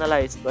and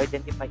analyze to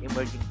identify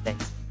emerging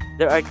trends.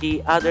 There are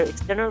the other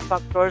external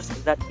factors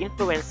that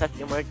influence such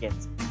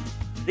emergence.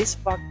 These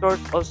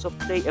factors also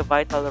play a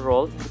vital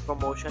role in the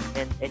promotion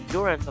and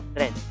endurance of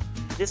trends.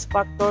 These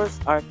factors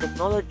are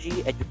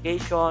technology,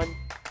 education,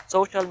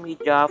 social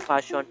media,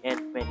 fashion,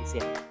 and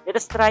medicine. Let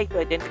us try to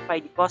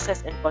identify the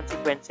causes and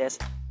consequences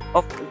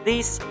of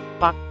these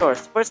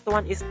factors. First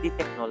one is the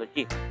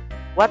technology.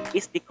 What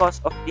is the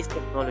cause of this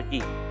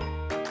technology?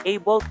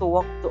 Able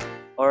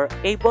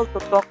to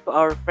talk to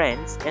our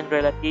friends and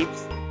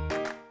relatives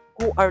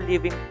who are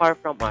living far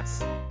from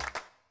us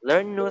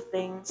learn new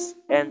things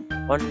and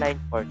online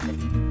courses.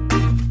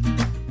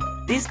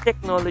 This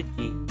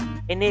technology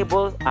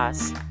enables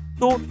us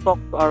to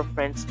talk to our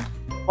friends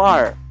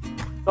far,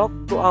 talk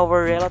to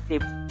our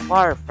relatives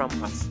far from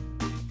us,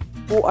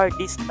 who are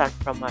distant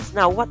from us.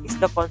 Now, what is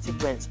the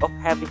consequence of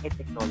having a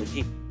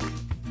technology?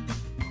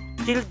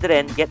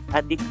 Children get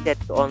addicted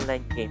to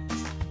online games.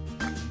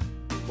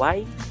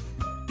 Why?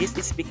 This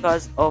is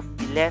because of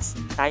the less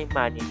time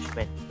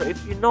management. So if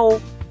you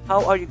know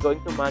how are you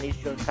going to manage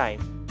your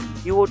time,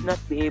 you would not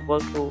be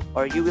able to,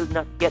 or you will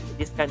not get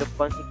this kind of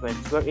consequence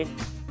wherein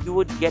you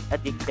would get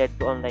addicted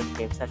to online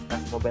games such as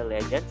Mobile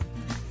Legends,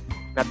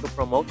 not to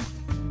promote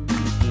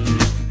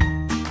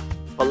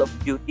the Call of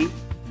Duty.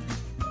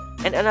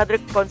 And another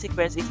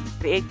consequence is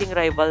creating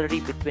rivalry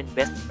between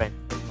best friends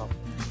and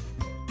couples.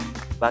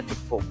 Bakit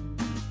po?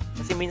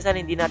 Kasi minsan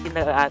hindi natin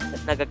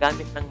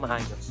nagagamit ng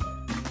maayos.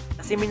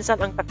 Kasi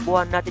minsan ang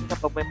takbuhan natin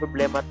kapag may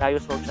problema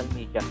tayo social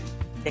media,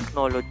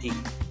 technology.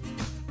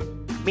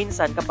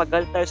 Minsan kapag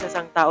galit tayo sa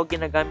isang tao,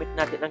 ginagamit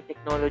natin ang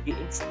technology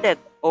instead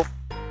of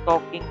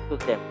talking to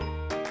them.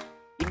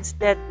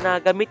 Instead na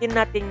gamitin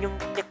natin yung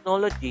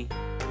technology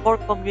for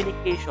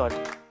communication,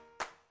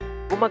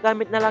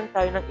 gumagamit na lang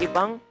tayo ng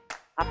ibang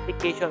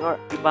application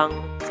or ibang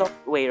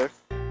softwares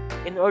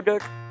in order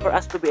for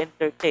us to be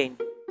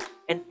entertained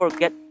and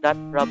forget that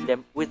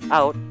problem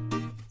without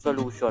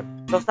solution.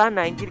 So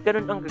sana hindi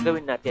ganun ang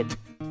gagawin natin.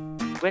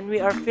 When we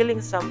are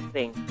feeling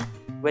something,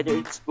 whether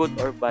it's good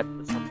or bad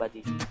to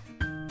somebody,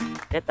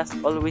 let us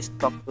always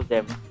talk to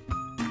them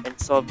and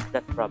solve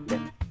that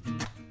problem.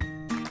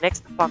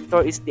 Next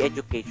factor is the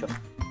education.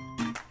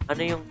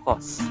 Ano yung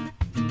cause?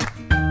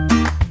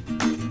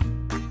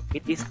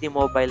 It is the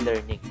mobile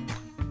learning.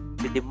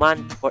 The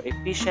demand for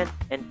efficient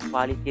and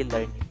quality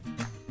learning.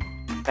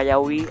 Kaya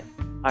we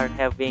are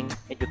having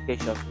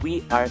education.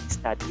 We are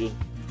studying.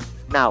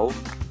 Now,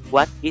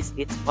 what is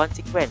its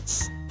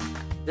consequence?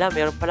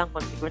 Meron palang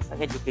consequence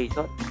ng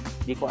education.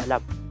 Hindi ko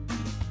alam.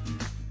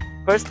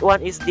 First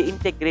one is the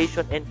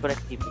integration and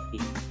connectivity.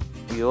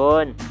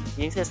 Yun.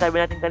 Yung sinasabi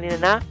natin kanina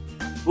na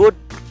good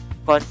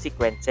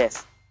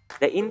consequences.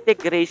 The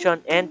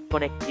integration and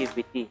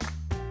connectivity.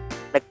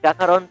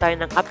 Nagkakaroon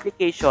tayo ng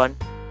application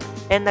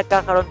and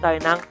nagkakaroon tayo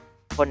ng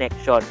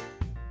connection.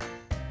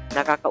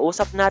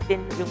 Nakakausap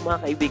natin yung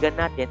mga kaibigan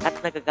natin at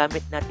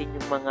nagagamit natin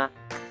yung mga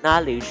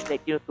knowledge na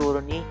itinuturo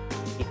ni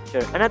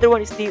teacher. Another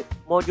one is the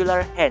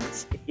modular,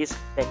 hence it is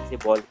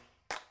flexible.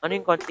 Ano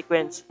yung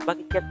consequence?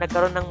 Bakit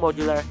nagkaroon ng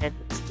modular, hence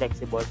it is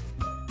flexible?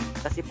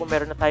 Kasi po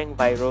meron na tayong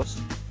virus.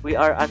 We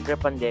are under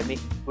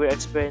pandemic. We're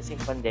experiencing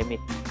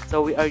pandemic.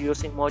 So we are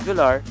using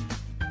modular,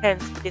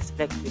 hence it is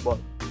flexible.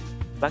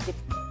 Bakit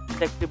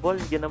flexible?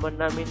 Hindi naman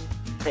namin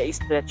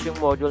na-stretch yung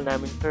module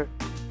namin, sir.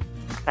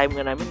 Time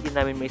nga namin, hindi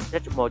namin may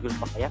stretch module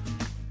pa kaya.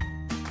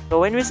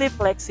 So when we say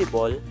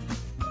flexible,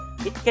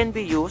 it can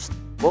be used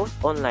both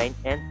online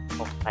and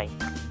offline.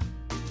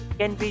 It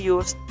can be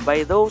used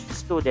by those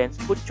students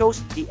who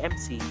chose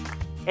DMC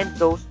and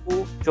those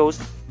who chose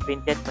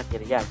printed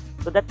material.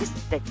 So that is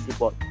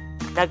flexible.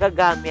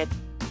 Nagagamit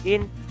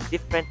in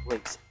different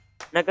ways.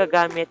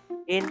 Nagagamit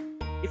in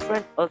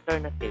different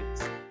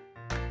alternatives.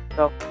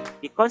 So,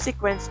 the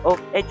consequence of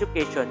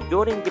education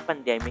during the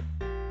pandemic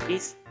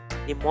is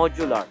the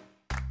modular.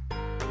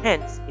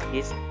 Hence, it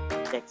is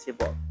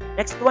flexible.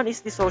 Next one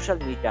is the social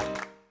media.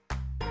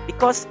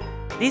 Because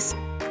this,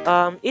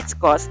 its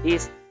cause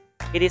is,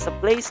 it is a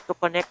place to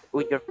connect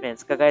with your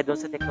friends. Kagaya doon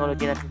sa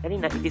technology natin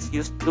kanina, it is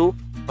used to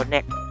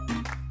connect,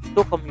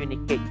 to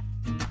communicate.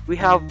 We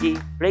have the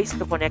place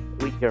to connect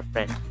with your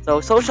friends. So,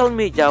 social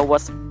media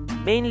was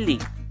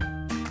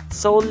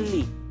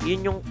solely,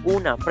 yun yung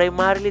una,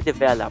 primarily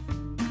developed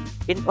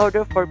in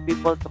order for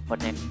people to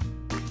connect.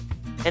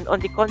 And on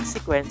the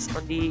consequence,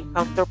 on the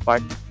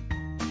counterpart,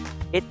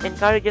 it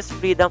encourages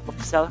freedom of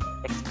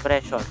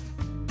self-expression.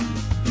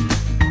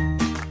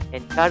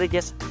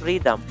 Encourages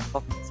freedom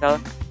of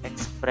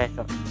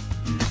self-expression.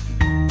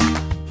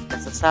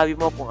 Nasasabi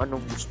mo kung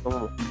anong gusto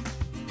mo.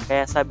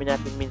 Kaya sabi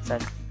natin minsan,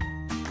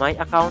 my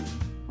account,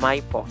 my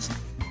post.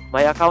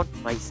 My account,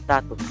 my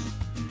status.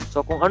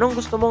 So kung anong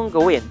gusto mong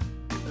gawin,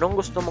 anong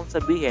gusto mong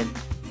sabihin,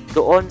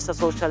 doon sa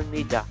social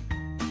media,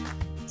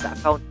 sa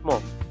account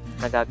mo,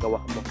 nagagawa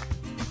mo.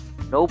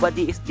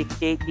 Nobody is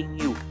dictating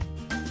you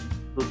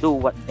to do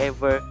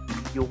whatever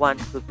you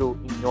want to do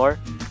in your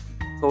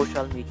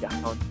social media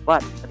account.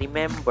 But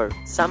remember,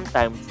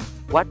 sometimes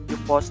what you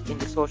post in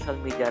the social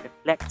media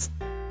reflects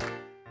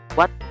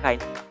what kind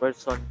of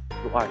person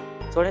you are.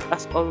 So let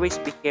us always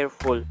be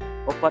careful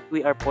of what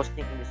we are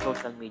posting in the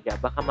social media.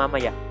 Baka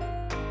mamaya,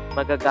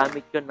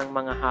 magagamit yun ng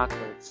mga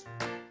hackers.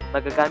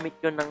 Magagamit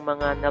yun ng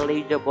mga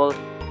knowledgeable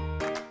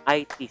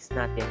ITs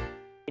natin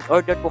in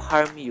order to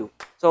harm you.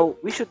 So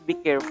we should be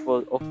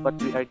careful of what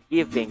we are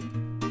giving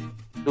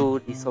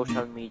to the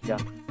social media.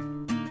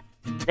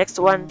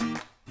 Next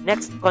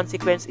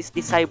consequence is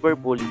the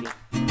cyberbullying.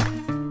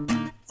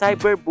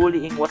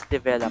 Cyberbullying was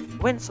developed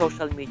when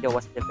social media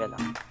was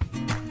developed.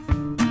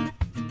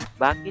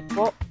 Bakit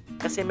po?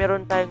 Kasi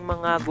meron tayong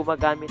mga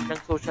gumagamit ng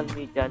social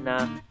media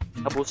na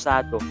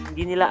abusado.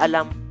 Hindi nila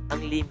alam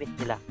ang limit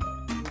nila.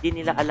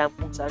 Hindi nila alam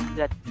kung saan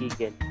sila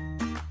titigil.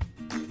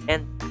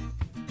 And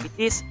it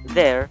is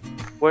there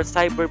where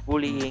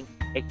cyberbullying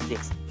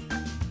exists.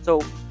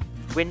 So,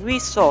 when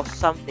we saw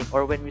something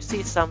or when we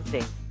see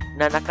something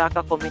na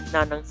nakaka-commit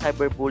na ng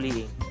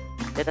cyberbullying,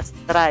 let us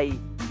try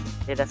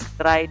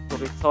to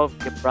resolve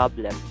the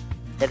problem.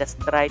 Let us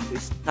try to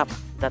stop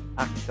that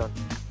action.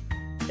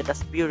 Let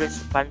us be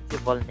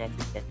responsible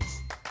netizens.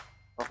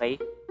 Okay?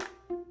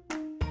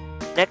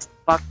 Next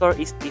factor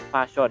is the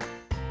fashion.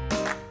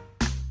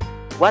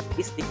 What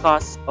is the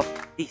cause of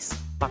this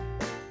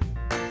factor?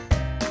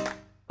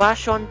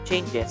 Fashion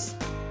changes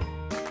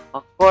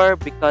occur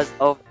because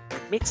of a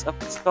mix of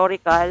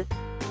historical,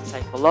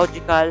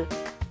 psychological,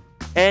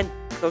 and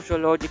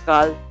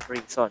sociological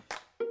reason.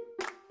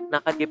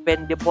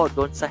 Nakadepende po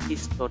doon sa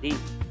history.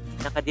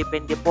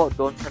 Nakadepende po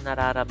doon sa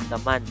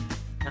nararamdaman.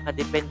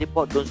 Nakadepende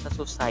po doon sa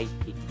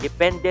society.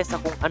 Depende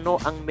sa kung ano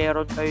ang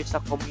meron kayo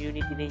sa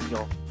community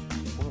ninyo,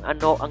 kung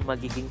ano ang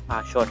magiging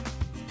fashion.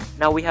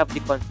 Now we have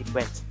the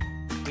consequence.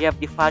 We have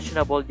the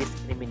fashionable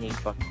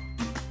discrimination.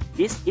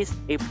 This is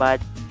a bad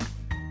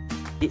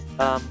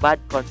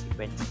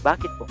consequence.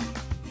 Bakit po?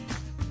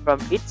 From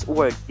its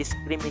word,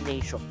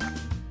 discrimination.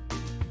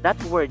 That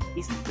word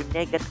is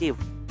negative.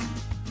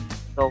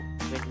 So,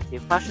 when we say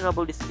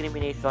fashionable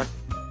discrimination,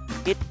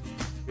 it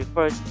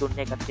refers to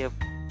negative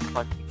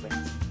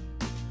consequence.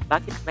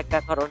 Bakit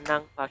nagkakaroon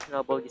ng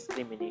fashionable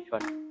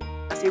discrimination?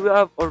 Kasi we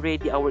have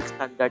already our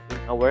standard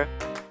in our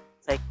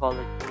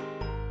psychology.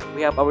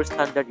 We have our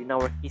standard in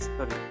our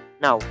history.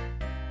 Now,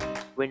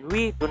 when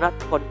we do not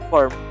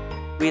conform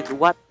with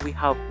what we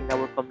have in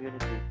our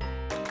community,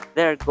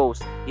 there goes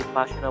the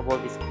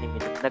fashionable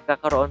discrimination.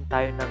 Nagkakaroon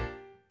tayo ng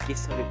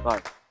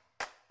disregard.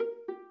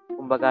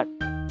 Kumbaga,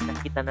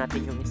 nakita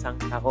natin yung isang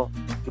tao,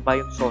 iba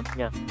yung suot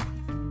niya.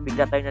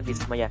 Bigla tayo na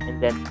dismaya.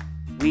 And then,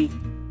 we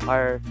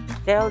are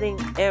telling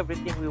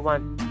everything we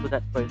want to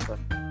that person.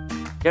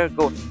 There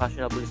goes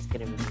fashionable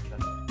discrimination.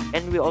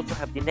 And we also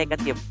have the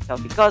negative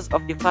self. Because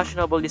of the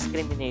fashionable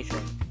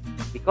discrimination,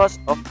 because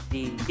of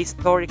the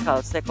historical,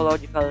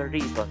 psychological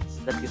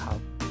reasons that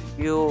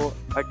you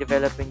are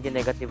developing the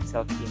negative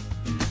self-image.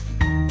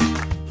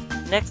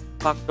 Next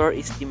factor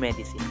is the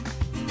medicine.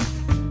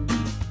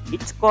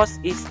 Its cause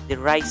is the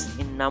rise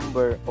in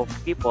number of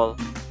people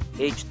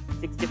aged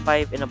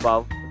 65 and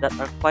above that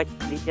are quite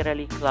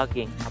literally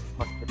clogging up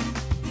hospitals.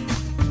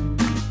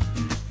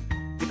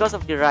 Because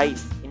of the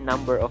rise in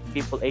number of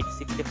people aged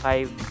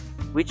 65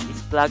 which is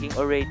clogging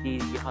already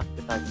the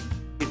hospitals,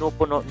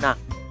 pinupuno na.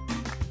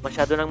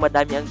 Masyado nang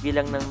madami ang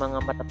bilang ng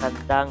mga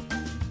matatandang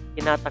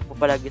tinatakbo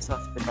palagi sa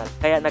hospital.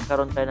 Kaya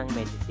nagkaroon tayo ng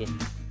medicine.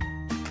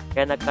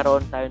 Kaya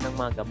nagkaroon tayo ng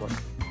mga gamot.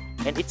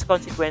 And its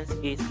consequence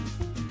is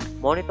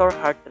monitor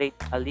heart rate,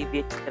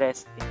 alleviate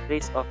stress,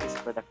 increase office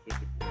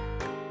productivity.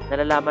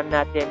 Nalalaman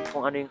natin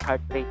kung ano yung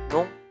heart rate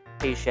ng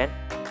patient.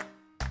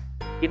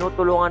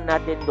 Tinutulungan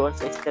natin doon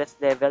sa stress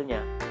level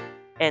niya.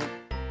 And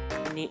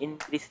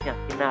ini-increase niya,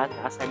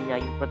 tinataasan niya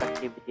yung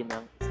productivity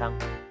ng isang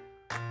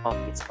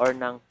office or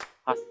ng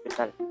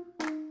hospital.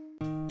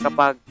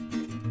 Kapag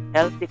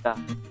healthy ka,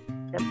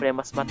 siyempre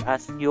mas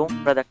mataas yung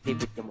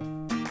productivity mo.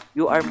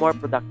 You are more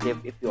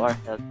productive if you are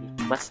healthy.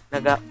 Mas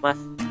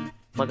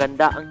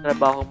maganda ang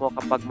trabaho mo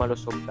kapag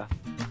malusog ka.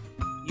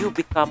 You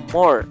become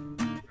more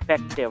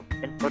effective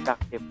and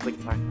productive when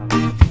you are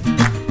healthy.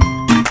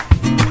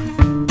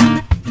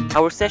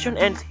 Our session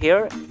ends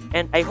here,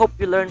 and I hope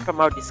you learned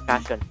from our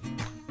discussion.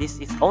 This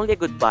is only a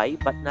goodbye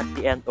but not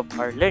the end of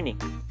our learning.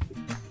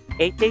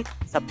 Ete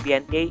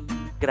sapiente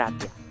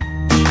gratia.